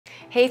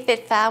Hey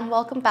Fit Fam,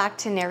 welcome back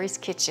to Nary's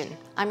Kitchen.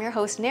 I'm your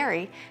host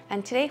Nary,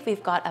 and today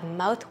we've got a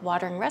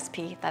mouth-watering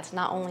recipe that's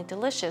not only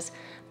delicious,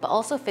 but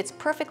also fits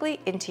perfectly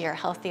into your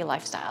healthy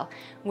lifestyle.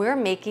 We're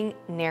making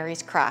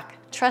Nary's crack.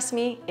 Trust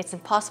me, it's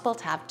impossible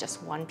to have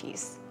just one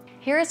piece.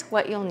 Here's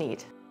what you'll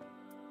need.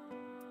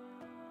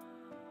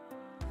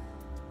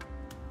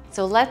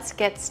 So let's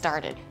get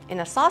started.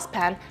 In a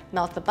saucepan,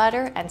 melt the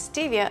butter and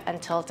stevia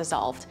until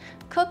dissolved.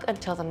 Cook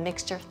until the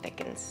mixture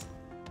thickens.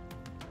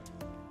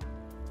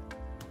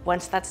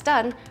 Once that's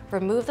done,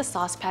 remove the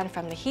saucepan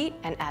from the heat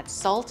and add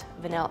salt,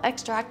 vanilla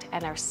extract,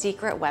 and our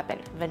secret weapon,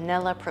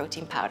 vanilla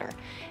protein powder.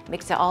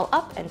 Mix it all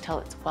up until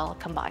it's well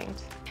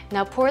combined.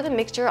 Now pour the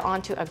mixture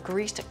onto a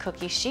greased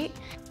cookie sheet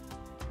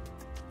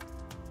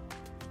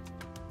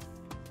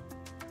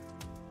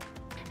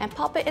and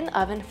pop it in the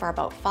oven for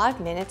about 5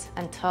 minutes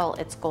until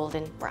it's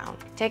golden brown.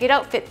 Take it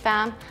out, Fit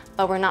Fam,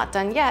 but we're not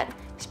done yet.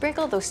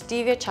 Sprinkle those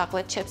stevia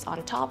chocolate chips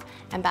on top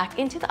and back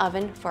into the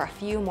oven for a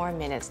few more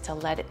minutes to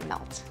let it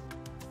melt.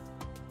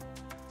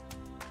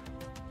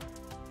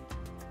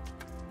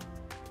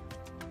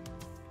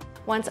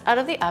 Once out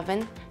of the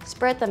oven,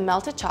 spread the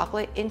melted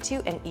chocolate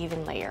into an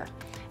even layer.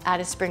 Add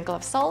a sprinkle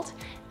of salt,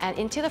 and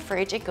into the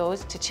fridge it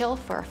goes to chill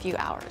for a few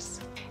hours.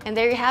 And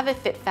there you have it,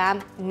 Fit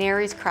Fam,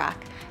 Nary's crack.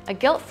 A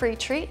guilt-free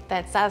treat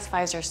that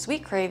satisfies your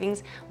sweet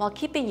cravings while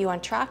keeping you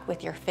on track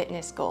with your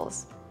fitness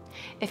goals.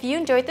 If you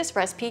enjoyed this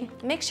recipe,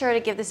 make sure to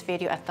give this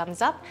video a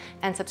thumbs up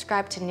and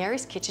subscribe to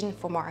Nary's Kitchen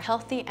for more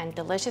healthy and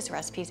delicious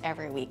recipes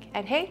every week.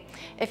 And hey,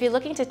 if you're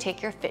looking to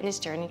take your fitness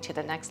journey to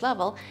the next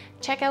level,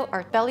 check out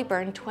our Belly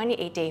Burn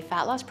 28-day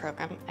fat loss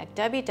program at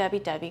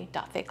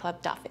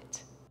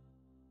www.fitclub.fit.